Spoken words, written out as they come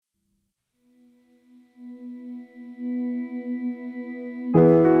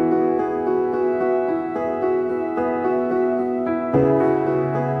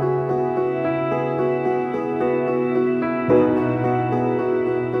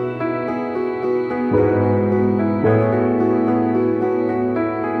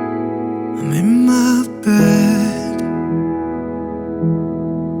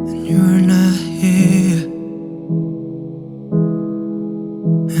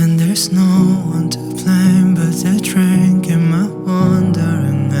And there's no one to blame but the drink in my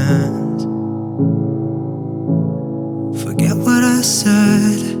wandering hands. Forget what I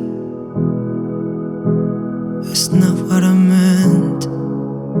said, it's not what I meant.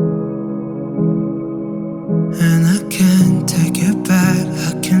 And I can't take it back,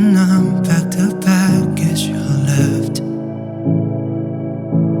 I can unpack the baggage you left.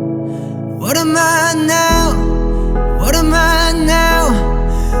 What am I now? What am I now?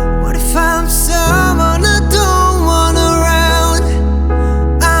 What if I'm someone I don't want around?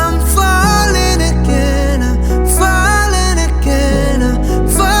 I'm falling again, I'm falling again, I'm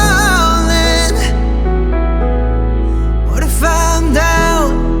falling. What if I'm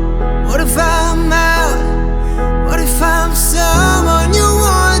down? What if I'm out? What if I'm someone you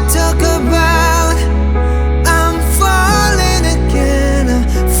won't talk about? I'm falling again,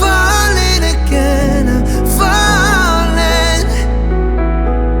 I'm falling again, I'm falling.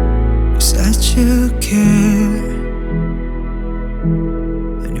 You said you care,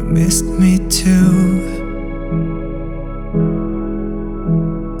 and you missed me too.